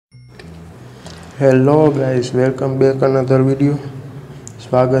Hello guys, welcome back another video.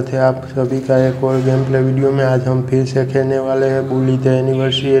 स्वागत है आप सभी का एक और गेम प्ले वीडियो में। आज हम फिर से खेलने वाले हैं बुली द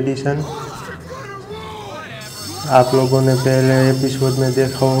एनिवर्सरी एडिशन। आप लोगों ने पहले एपिसोड में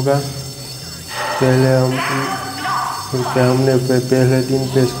देखा होगा। हमने पहले दिन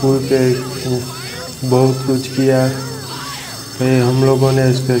पे स्कूल पे बहुत कुछ किया। फिर हम लोगों ने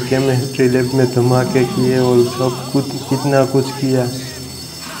इसके केमिस्ट्री लैब में धमाके किए और सब कुछ कितना कुछ किया।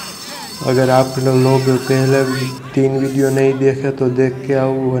 अगर आप लोग पहले 3 वीडियो नहीं देखे तो देख के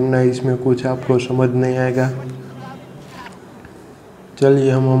आओ, वरना इसमें कुछ आपको समझ नहीं आएगा।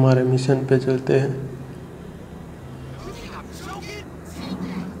 चलिए हम हमारे मिशन पे चलते हैं।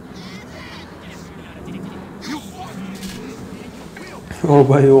 ओ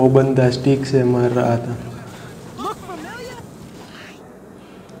भाई, वो बंदा स्टिक से मार रहा था।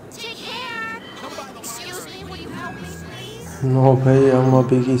 नो भाई, हम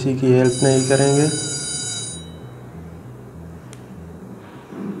अभी किसी की हेल्प नहीं करेंगे।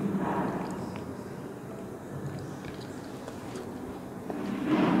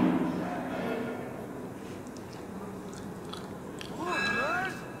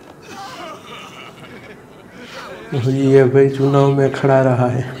 ये भाई चुनाव में खड़ा रहा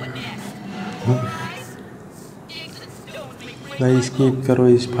है। भाई स्किप करो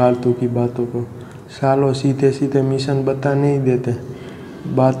इस फालतू की बातों को। सालों सीधे सीधे मिशन बता नहीं देते,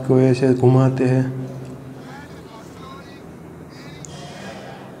 बात को ऐसे घुमाते हैं।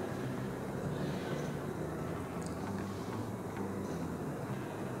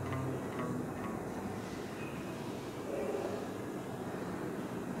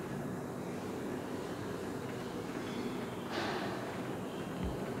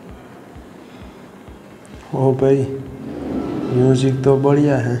 ओ भाई, म्यूजिक तो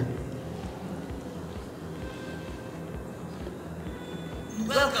बढ़िया है।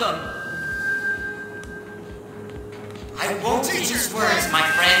 I won't mince words, my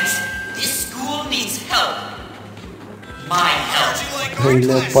friends. This school needs help. My help.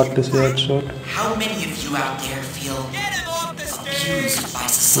 How many of you out there feel abused by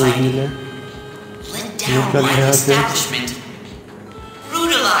society? Let down by the establishment?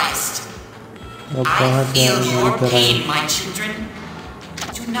 Brutalized? I feel your pain, my children.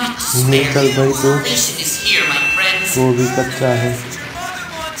 Do not despair. Salvation is here, my friends. वो भी कच्चा है।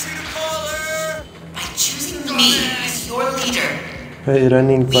 By choosing me as your leader,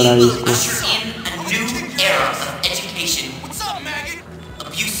 running पड़ा we will इसको। usher in a new era of education. What's up, maggot?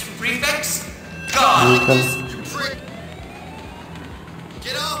 Abusive prefects? Gone. निकल।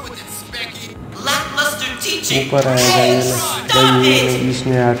 Get on with it, Specky. Lackluster teaching. ऊपर आएगा ये ना। Stop भाई it.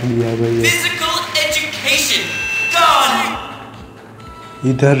 इसने हाथ दिया भाई। Physical education. Gone.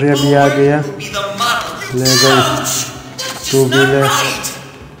 इधर ये भी आ गया। Be the model. ले गई। Ouch. That's तू just भी not ले। right.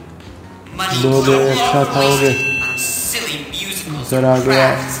 Money दो go एक साथ all आओगे। on silly musicals इधर आ and गया।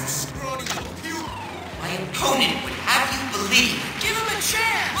 crafts. My opponent would have you believe. Give him a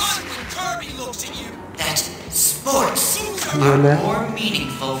chance. When Kirby looks at you. That sports are ले। more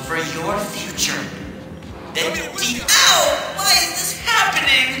meaningful for your future than deep. Ow! Why is this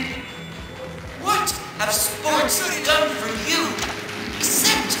happening? What have sports done for you?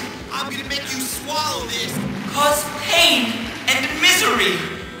 Except I'm gonna make you swallow this. Cause pain and misery.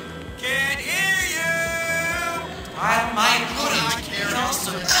 Can't hear you. While my opponent is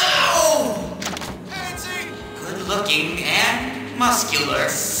also good looking and muscular.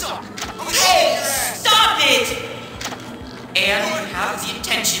 Hey, stop it! And you have the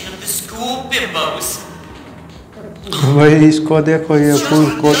attention of the school bimbos. भाई इसको देखो, ये full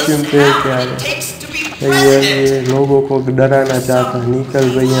costume पहन के आ गया। ये लोगों को डराना चाहता है। निकल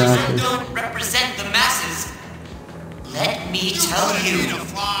भाई यहाँ से। Don't represent the masses. Let me tell you,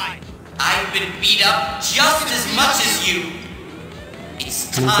 I've been beat up just as much as you. It's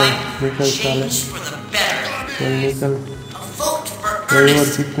time to change for the better. चल निकल। A vote for और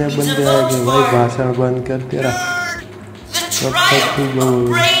Ernest कितने means a बंदे vote आएंगे भाई? for भाषण बंद कर तेरा। the तब तक triumph तू of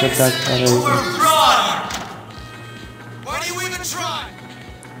brains चटाता over रहेगा। brawn. Why do you even try?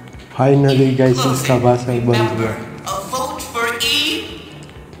 Finally guys इसका भाषण बंद हुआ। A vote for E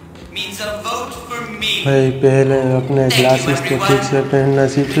means a vote for me. भाई पहले अपने ग्लासेस को ठीक से पहनना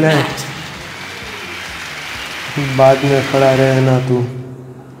सीख ले, बाद में खड़ा रहना तू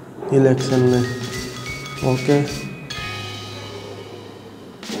इलेक्शन में। ओके,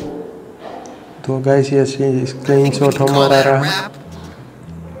 तो गाइस ये स्क्रीनशॉट हमारा रहा।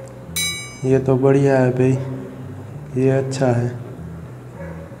 ये तो बढ़िया है भाई, ये अच्छा है।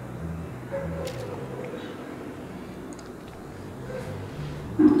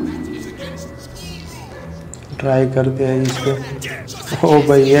 ट्राई करते हैं इस पे। ओ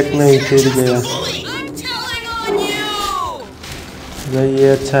भाई एक नहीं फिर गया। भाई ये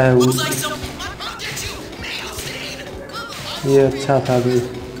अच्छा है, ये अच्छा था भाई,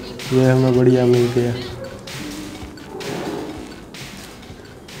 ये हमें बढ़िया मिल गया।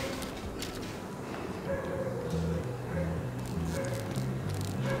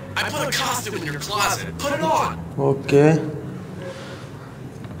 ओके,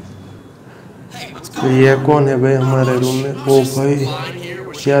 तो ये कौन है भाई हमारे रूम में? ओ भाई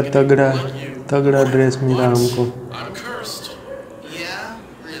क्या तगड़ा ड्रेस मिला हमको।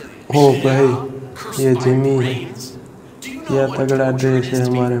 ओ भाई ये जिमी है, क्या तगड़ा ड्रेस है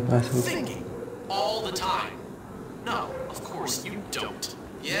हमारे पास।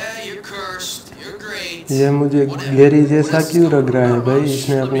 ये मुझे गेरी जैसा क्यों लग रहा है भाई?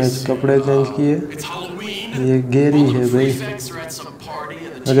 इसने अपने कपड़े चेंज किए। ये गेरी है भाई।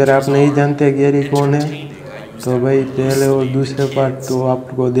 अगर आप नहीं जानते गेरी कौन है तो भाई पहले और दूसरे पार्ट तो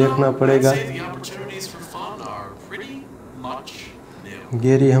आपको देखना पड़ेगा।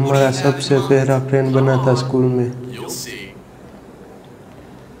 गेरी हमारा सबसे पहला फ्रेंड बना था स्कूल में।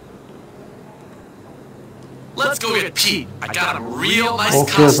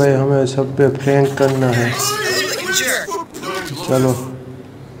 ओके भाई, हमें सब पे प्रैंक करना है। चलो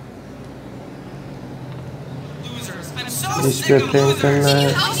इस पे प्रैंक करना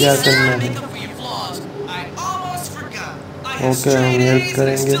है, क्या करना है? ओके हम हेल्प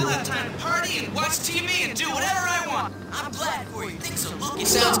करेंगे।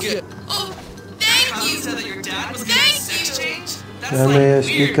 हमें ये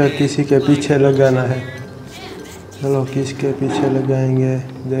स्पीकर किसी के पीछे लगाना है। चलो किसके पीछे लगाएंगे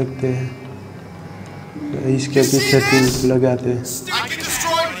देखते हैं। इसके पीछे ट्यूब लगाते हैं।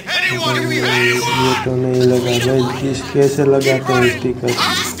 ये तो नहीं लगा भाई, किस कैसे लगाते हैं स्टिकर?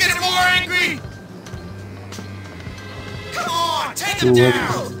 तू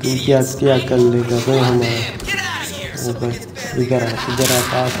क्या कर लेगा भाई हमारा? इधर आ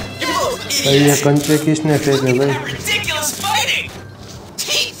पास। भाई ये कंचे किसने फेंके भाई?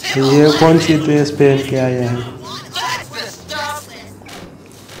 ये कौन सी ड्रेस पहन के आया है?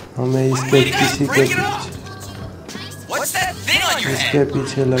 हमें इसके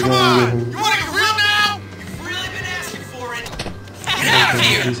पीछे लगाएंगे हम।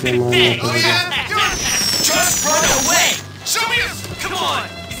 इसे मारना पड़ेगा।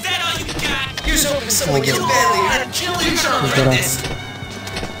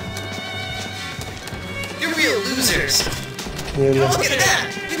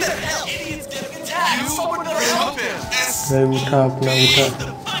 उठा अपना उठा,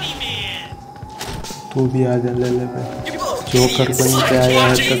 तू भी आ जा, ले भाई। जोकर बन के आया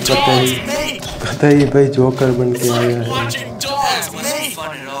है तो कतई भाई जोकर बन के आया है।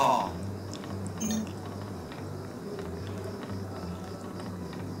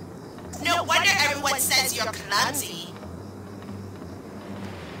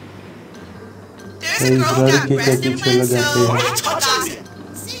 इस लड़की के पीछे लगाते हैं,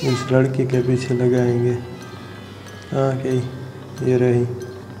 इस लड़की के पीछे लगाएंगे। हाँ ये रही।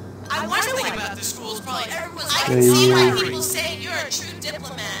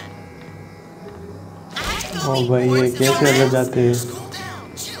 ओ भाई ये कैसे लगाते हैं?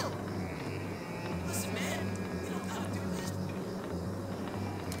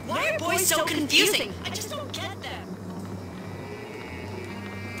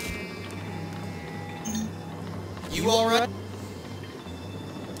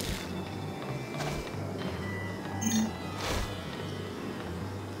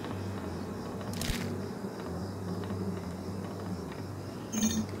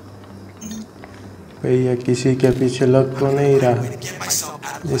 भाई ये किसी के पीछे लग तो नहीं रहा,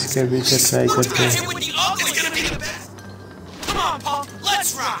 इसके पीछे ट्राई करते हैं।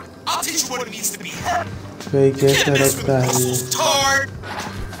 भाई कैसे रखता है ये?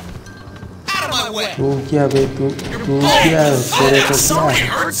 तू क्या भाई, तू क्या तेरे को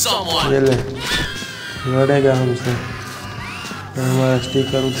क्या? ये ले, लड़ेगा हमसे, हमारा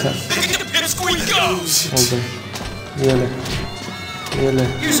स्टिकर उठा। ये ले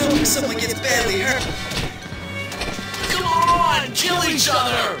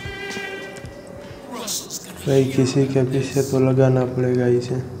भाई किसी के पीछे तो लगाना पड़ेगा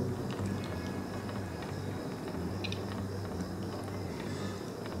इसे।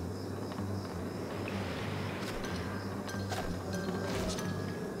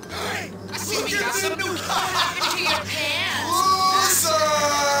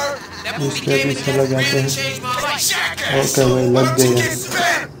 इसके पीछे लगाते हैं। ओके भाई लग गया,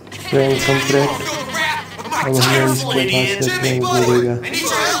 प्रैंक कंप्लीट। अब हमें इसके पास से प्रैंक मिलेगा।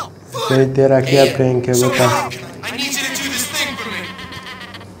 भाई तेरा क्या प्रैंक है बता?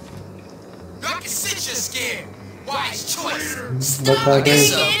 Wise choice. बता दे।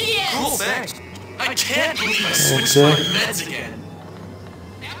 Cool, thanks. I can't believe I switched my meds again.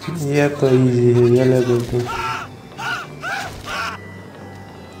 ये तो इजी है, ये ले दो तुम।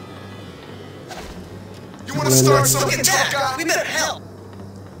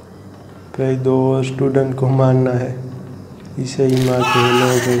 भाई 2 और स्टूडेंट को मारना है, इसे ही मार के लो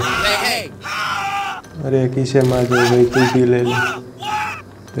भाई। अरे किसे मार दो भाई, तू भी ले ले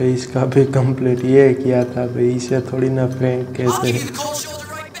भाई। इसका भी कंप्लीट ये किया था भाई, इसे थोड़ी ना फ्रैंक कहते हैं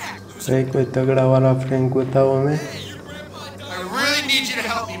भाई। कोई तगड़ा वाला फ्रैंक बताओ हमें।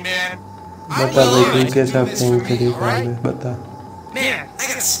 बता भाई तू कैसा फ्रैंक करेगा हमें बता। Man, I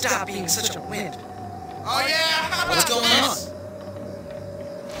gotta stop being such a wimp. Oh yeah? What's going on?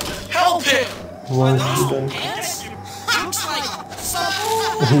 Help him! One student.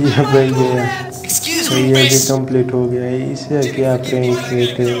 ये भाई गया। Excuse तो me, ये भी miss. कंप्लीट हो गया है। इसे क्या फ्रैंक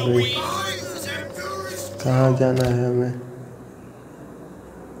कहते हैं भाई। कहाँ जाना है हमें?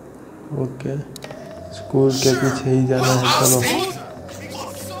 ओके, स्कूल के पीछे ही जाना है। चलो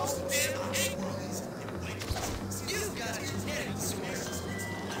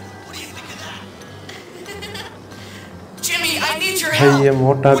Jimmy, I need your भाई help. ये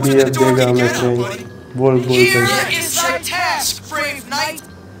मोटा भी अब देगा हमें फ्रैंक। बोल बोल Here भाई। is thy task, brave knight.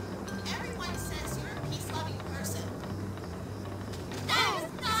 Everyone says you're a peace-loving person.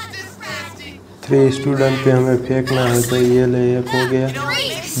 That is not disrespectful. 3 student पे हमें फेंकना है। तो ये ले, 1 हो गया,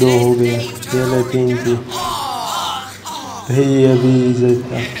 2 हो गया, ये ले 3 थी भाई। ये भी इजी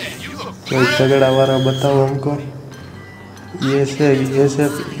था। कोई तगड़ा वाला बताओ हमको। ये से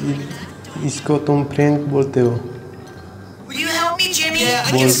इसको तुम फ्रैंक बोलते हो। Will you help me, Jimmy? Yeah,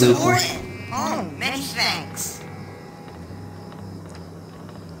 I guess so. Oh, many thanks.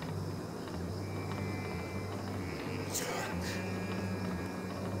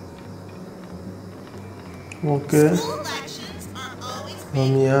 Okay, School elections are always हम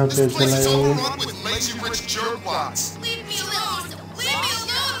यहाँ पे चलाएंगे। with lazy rich jerkwads. Leave me alone! Leave me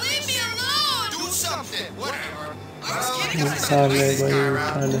alone! Leave me alone! Do something, whatever. उठा ले भाई,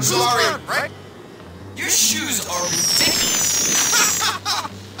 उठा ले। Sorry, right? Your shoes are ridiculous.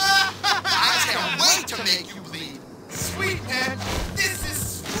 I can't wait to make you bleed. Sweet man, this is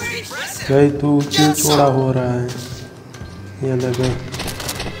sweet. भाई तू क्यों चौड़ा हो रहा है? ये ले भाई,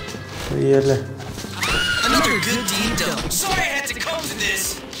 ये ले। Another good deed done. Sorry I had to come to this.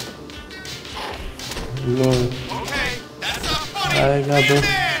 Low Okay, that's not funny. आएगा Be तो a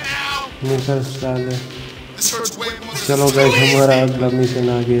man now. निकल साले। This hurts way more than चलो गाइस, हमारा अगला मिशन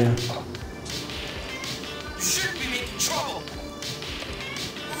आ गया। You shouldn't be making trouble.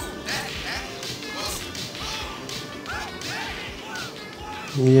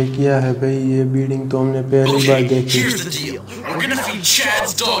 ये क्या है भाई? ये बिल्डिंग तो हमने पहली बार Okay, देखी। here's the deal. We're gonna feed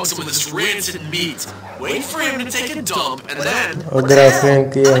Chad's dog some of this rancid meat. Wait for him to take a dump, and then... अगला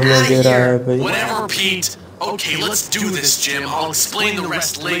फ्रैंक ये हमें दे रहा है भाई। Whatever, Pete. Okay, let's do this, Jim. I'll explain the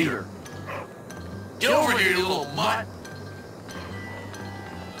rest later. Get over here, you little mutt.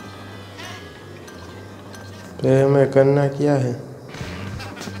 तो हमें करना क्या है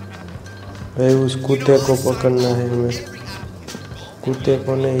भाई? उस कुत्ते को पकड़ना है हमें। कुत्ते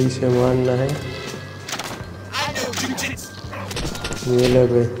को नहीं, इसे मारना है। ये ले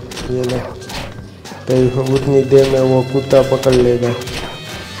भाई, ये ले भाई। उतनी देर में वो कुत्ता पकड़ लेगा।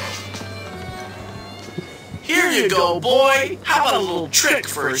 Here you go, boy. How about a little trick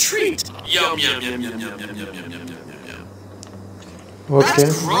for a treat? Yum, yum, yum, yum, yum, yum, yum, yum, yum, yum, yum. Okay.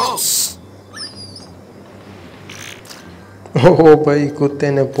 That's gross. ओ भाई, कुत्ते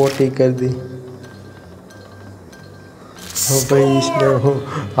ने पोटी कर दी। ओ भाई, इसने वो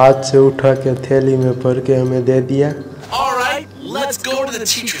हाथ से उठा के थैली में भर के हमें दे दिया। All right, let's go to the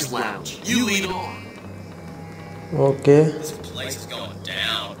teacher's lounge. You lead on. Okay This place is going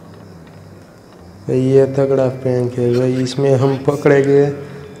down. भाई, ये तगड़ा प्रैंक है भाई। इसमें हम पकड़े गए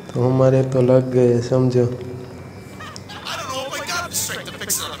तो हमारे तो लग गए, समझो। I don't know if I got the strength to fix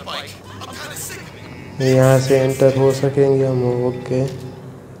it on the bike. I'm kind of sick of it. यहाँ से एंटर हो सकेंगे हम। ओके,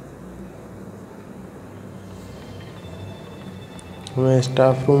 हमें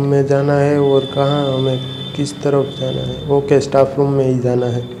स्टाफ रूम में जाना है। और कहाँ, हमें किस तरफ जाना है? ओके, स्टाफ रूम में ही जाना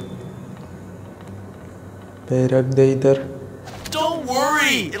है। भाई रख दे इधर। Don't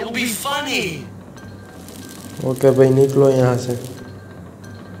worry, it'll be funny. Okay भाई, निकलो यहाँ से।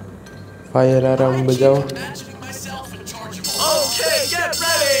 फायर अलार्म बजाओ। Imagining myself in charge of all. Okay, get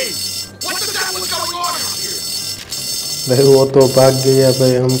ready. What the devil is going on out here? भाई वो तो भाग गया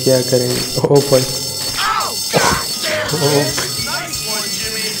भाई, हम क्या करेंगे? ओ भाई, Ow! God damn! ओ Nice one,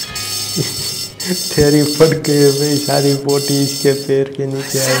 Jimmy. तेरी फट गई भाई। सारी पोटी इसके पैर के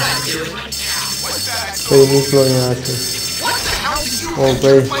नीचे आई। What's that? भाई निकलो यहाँ से। What the hell did you O think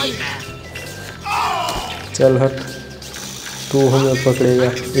भाई you're fighting at? चल हट, तू हमें पकड़ेगा,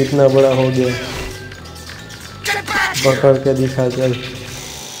 इतना बड़ा हो गया। Get back here! पकड़ के दिखा चल।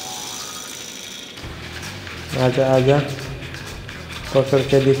 आजा आजा, पकड़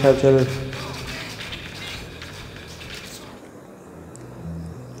के दिखा चल।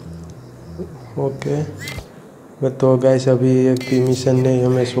 ओके तो गाइस अभी एक भी मिशन नहीं,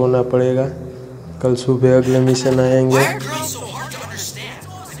 हमें सोना पड़ेगा। कल सुबह अगले मिशन आएंगे। Why are girls so hard to understand?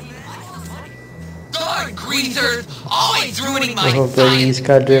 God, greasers, always ruining my ओहो भाई science.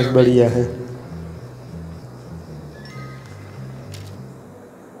 इसका ड्रेस बढ़िया है।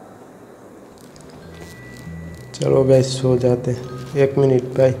 चलो गाइस सो जाते हैं। 1 मिनट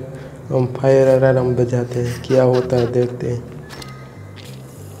भाई, हम फायर अलार्म बजाते हैं, क्या होता है देखते हैं।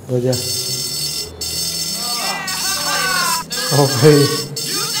 बजा। ओ भाई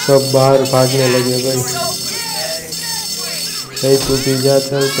सब बाहर भागने लगे भाई। भाई तू भी जा,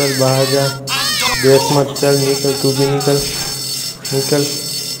 चल चल बाहर जा, देख मत, चल निकल, तू भी निकल निकल।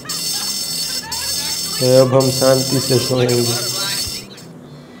 अब हम शांति से सोएंगे।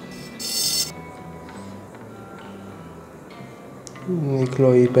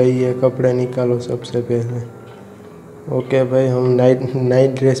 निकलो ही भाई, ये कपड़े निकालो सबसे पहले। ओके भाई हम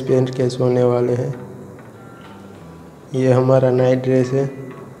नाइट ड्रेस पहन के सोने वाले हैं। ये हमारा नाइट ड्रेस है।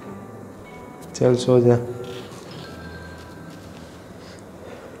 चल सो जा।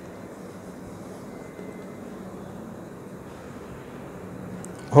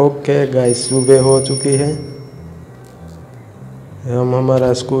 ओके गाइस सुबह हो चुकी है। हम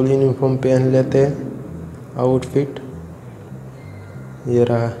हमारा स्कूल यूनिफॉर्म पहन लेते हैं, आउटफिट ये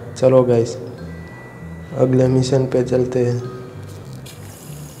रहा। चलो गाइस अगले मिशन पे चलते हैं।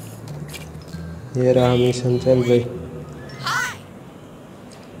 ये रहा मिशन, चल भाई।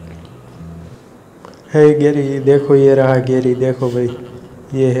 है गेरी, देखो ये रहा गेरी, देखो भाई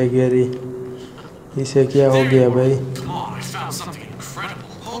ये है गेरी। इसे क्या हो गया भाई? Come on, I found something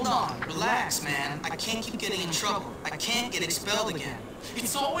incredible. Hold on, relax, man. I can't keep getting in trouble. I can't get expelled again.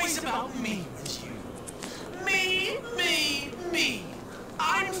 It's always about me with you. Me.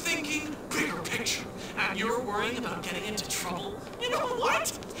 I'm thinking bigger picture, and you're worrying about getting into trouble? You know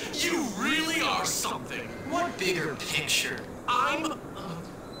what? You really are something. What bigger picture?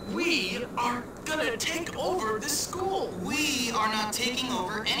 We are gonna take over this school. We are not taking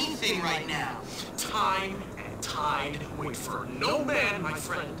over anything right now. Time and tide wait for no man, my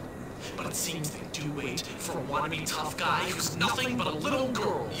friend. But it seems they do wait for a wannabe tough guy who's nothing but a little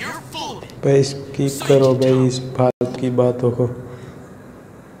girl. You're full of it. भाई skip करो भाई इस फालतू की बातों को।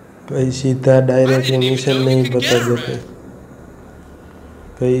 भाई सीधा डायरेक्ट मिशन नहीं बता देते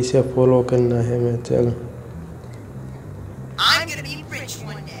भाई, इसे फॉलो करना है मैं। चल I'm gonna be rich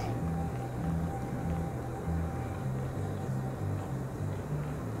one day.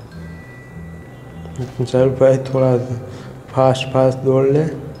 चल भाई थोड़ा फास्ट दौड़ ले।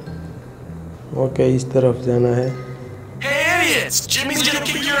 ओके इस तरफ जाना है। Hey idiots! Jimmy's gonna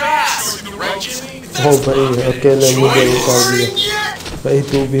kick your ass! Right, Jimmy? ओ भाई अकेले मुझे उतार दिया। भाई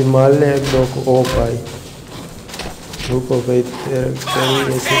तू भी मार ले एक दो को। ओ भाई रुको भाई,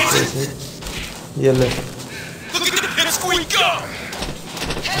 तेरी ऐसे कैसे? ये ले Look at the pipsqueak go!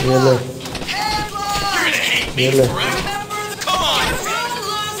 ये ले You're gonna hate me ये ले, forever! Come on!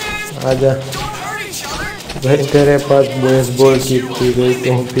 आजा। Don't hurt each other! भाई तेरे पास बेसबॉल किट थी भाई,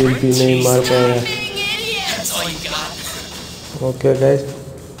 तो फिर भी नहीं मार पाया। That's all you got. Okay guys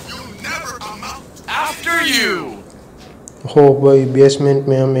You'll never amount. After you! हो भाई बेसमेंट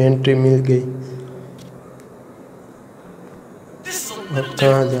में हमें एंट्री मिल गई। This is a अब little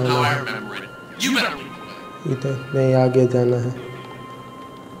कहाँ different जाना how I है? remember it. You better leave. इधर नहीं, आगे जाना है।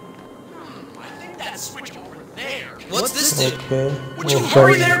 I think that switch over there. What's this do? Okay Would you O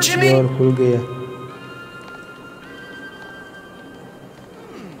hurry भाई there, Jimmy? और खुल गया।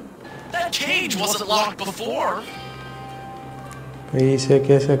 That cage wasn't locked before. भाई इसे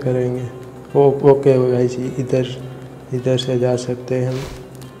कैसे करेंगे? ओ ओके गाइस इधर से जा सकते हैं हम।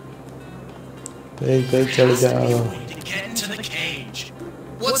 भाई चढ़ Has to be a जाओ। way to get into the cage.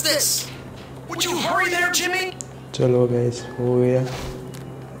 What's this? Would you hurry there, Jimmy? चलो गाइस हो गया।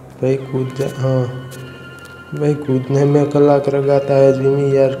 भाई कूद जा। हाँ भाई कूदने में कलाक लगाता है जिमी,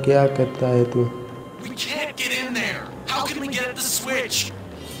 यार क्या करता है तू? We can't get in there. How can we get at the switch?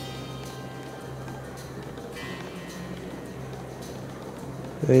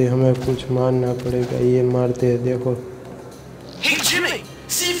 भाई हमें कुछ मारना पड़ेगा, ये मारते हैं देखो। Hey, Jimmy!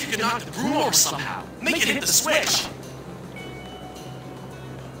 See if you can knock the broom over somehow. Make it hit the switch.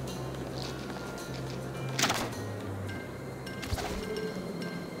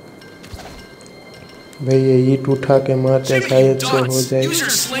 भाई ये ईट उठा के मारते Jimmy, you शायद से हो dunce! जाए। Use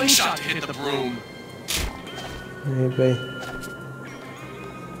your slingshot to hit the broom. नहीं भाई,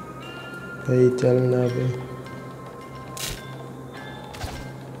 भाई चलना भाई।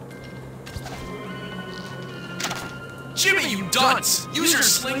 Jimmy, you dunce! Use your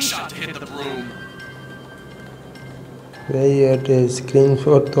slingshot to hit the broom. भाई अरे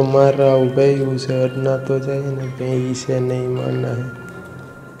स्क्रीनशॉट तो मार रहा हूँ भाई, उसे हटना तो चाहिए ना भाई, इसे नहीं मारना है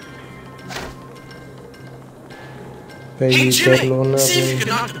भाई। Hey, कर लो Jimmy! ना See if you भाई। can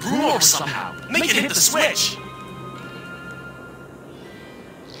knock the broom over somehow. Make it hit the switch.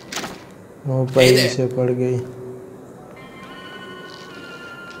 वो भाई इसे पड़ गई।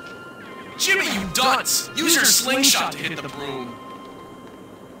 Jimmy, you dunce! Use your slingshot to hit the broom.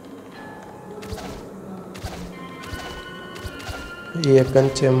 ये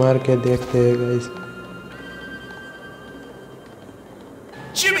कंचे मार के देखते हैं guys.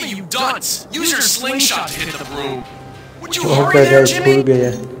 Jimmy, you dunce! Use your slingshot to hit the broom. Would you वो hurry पे there, गाइस Jimmy? खुल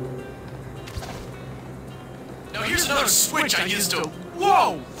गया। Now here's another switch I used to. Whoa!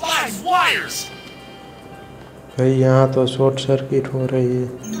 5 wires! भाई यहाँ तो शॉर्ट सर्किट हो रही है।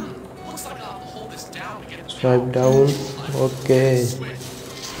 Looks like I'll have to hold this down to get the swipe down, okay. switch.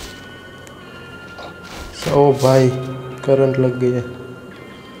 ओ भाई करंट लग गया,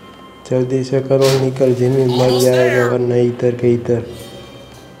 जल्दी से करो, निकल जिमी मर जाएगा वरना इधर के इधर।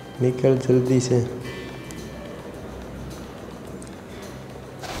 निकल जल्दी से।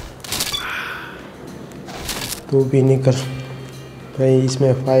 तू भी निकल भाई,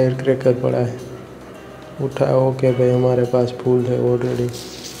 इसमें फायर क्रैकर पड़ा है, उठा। ओके भाई हमारे पास फूल है ऑलरेडी।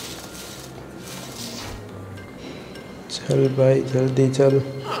 चल भाई जल्दी चल।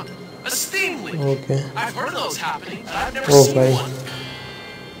 A steam leak. Okay I've heard of those happening, but I've never O seen भाई, one.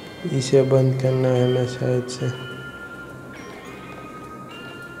 इसे बंद करना है हमें शायद से।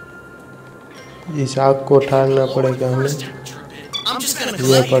 इस आग को ठारना पड़ेगा हमें। First temperature a bit. I'm just gonna ये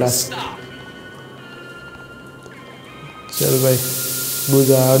collect पड़ा। and stop. चल भाई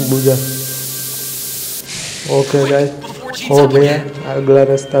बुझा, आग बुझा। ओके गाइस हो गया, अगला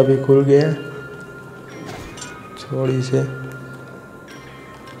रास्ता भी खुल गया। थोड़ी से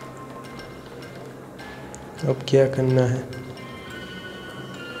अब क्या करना है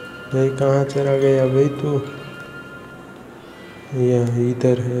भाई? कहाँ चला गया भाई तू? ये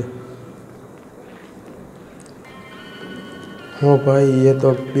इधर है। हो भाई ये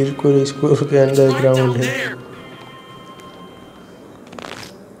तो बिल्कुल स्कूल के अंडरग्राउंड है। there.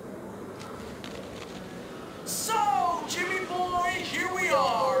 So, Jimmy boy, here we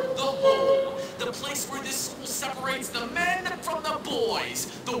are, the hole, the place where this school separates the men from the boys,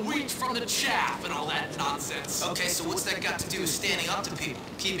 the wheat from the chaff, and all that nonsense. Okay, so what's that got to do with standing up to people,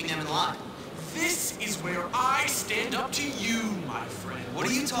 keeping them in line? This is where I stand up to you, my friend. What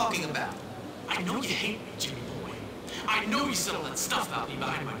are you talking about? I know you hate me, Jimmy boy. I know you said all that stuff about me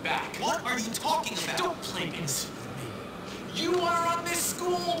behind my back. What are you talking about? Don't play innocent with me. You want to run this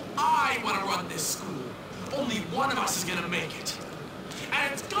school? I want to run this school. Only one of us is going to make it.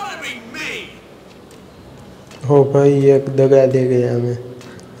 And it's going to be me. हो भाई एक दगा दे गया हमें,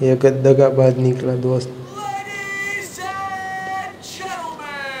 एक दगाबाज निकला दोस्त। Ladies and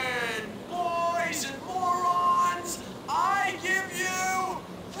gentlemen, boys and morons, I give you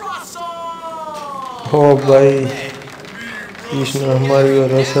Russell! हो भाई इसने हमारी और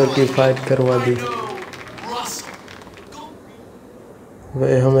रसर की फाइट करवा दी Russell.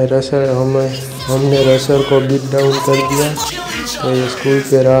 भाई। हमने रसर को बीट डाउन कर दिया तो ये स्कूल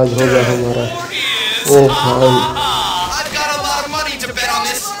पे राज होगा हमारा। ओ भाई I've got a lot of money to bet on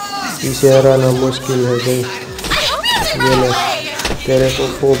this. इसे हराना मुश्किल है भाई। ये ले तेरे को,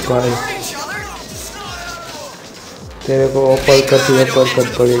 ओ भाई तेरे को ओपर कट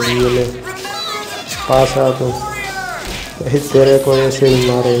पड़ेगी। ये ले पास आ तो भाई, तेरे को ऐसे ही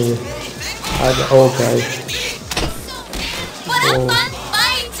मारेंगे आज। ओ भाई What a Oh. fun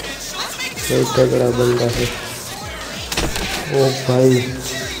fight! कोई तगड़ा बंदा है। ओ भाई,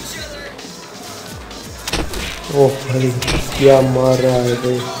 ओ भाई क्या मार रहा है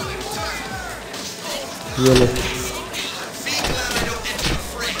भाई। ये ले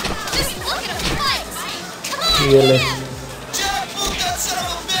Just look at him fight! Come on! ये ले Jackboot that son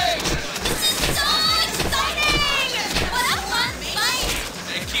of a bitch! This is so exciting! What a fun fight!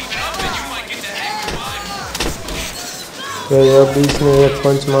 Hey, keep it up and you might get the hang of mine. भाई। अब इसने एक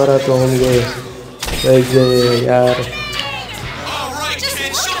पंच मारा तो हम गए यार। All right, Just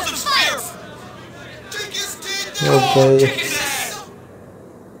kid, look show at them him spirit. fight! Take his teeth O down. भाई Kick his ass.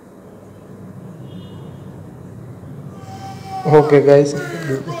 Okay guys,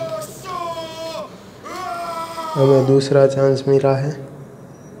 हमें दूसरा चांस मिला है।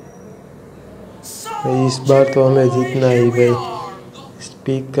 So, भाई इस बार तो हमें जीतना ही भाई।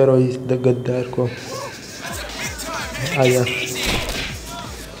 स्पीक करो इस गद्दार को। आया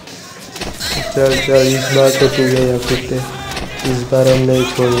चल चल, इस बार तो तू गया कुत्ते। इस बार हम नहीं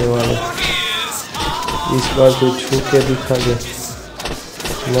छोड़ने वाले। इस बार तू छू के दिखा दे।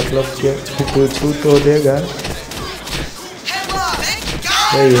 मतलब क्या तू छू तो देगा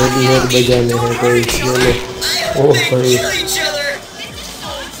भाई। हेडी हेड बजाने हैं भाई। ये ले। ओ भाई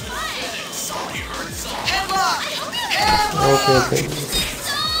ओके ओके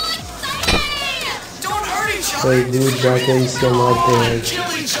भाई, दूर जाके इससे मारते हैं।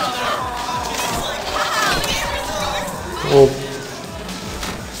 ओ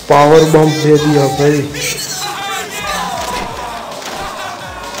पावर बम दे दिया भाई।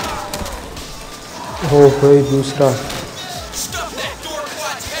 हो भाई दूसरा।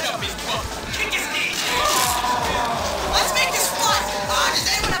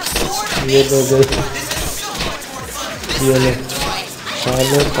 ये ले गए। ये ले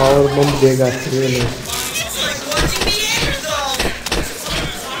साले पावर बम देगा। ये ले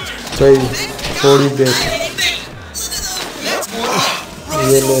भाई थोड़ी देर।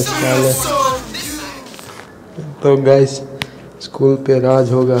 ये ले साले। तो गाइस स्कूल पे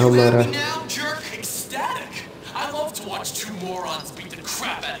राज होगा हमारा।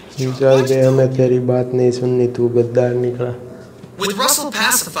 चल बे, हमें तेरी बात नहीं सुननी, तू गद्दार निकला। With Russell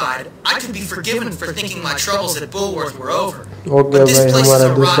pacified, I could be forgiven for thinking my troubles at Bullworth were over. Okay But this भाई, place is हमारा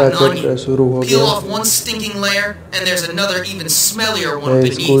a दूसरा rotten चैप्टर onion. शुरू हो Peel गया। off one stinking layer, and there's another even smellier one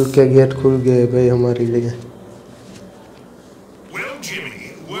भाई school beneath. के gate खुल गए भाई हमारे लिए। Well, Jimmy,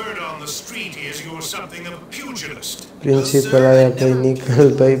 word on the street is you're something of a pugilist. Principal आया भाई, निकल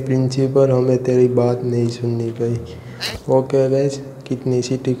भाई प्रिंसिपल, हमें तेरी बात नहीं सुननी भाई। ओके गाइस, कितनी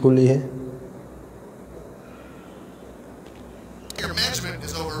सीटी खुली है? Your management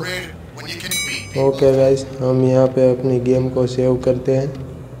is overrated when you can beat me. Okay guys, हम यहाँ पे अपनी गेम को सेव करते हैं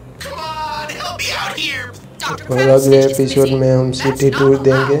Come on, help me out here. और अगले एपिसोड में हम सिटी टूर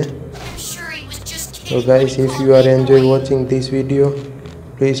देंगे। I'm sure he was just So kidding. guys, if you are enjoy watching this video,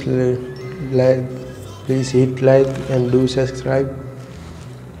 please hit like and do subscribe.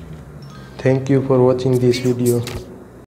 Thank you for watching this video.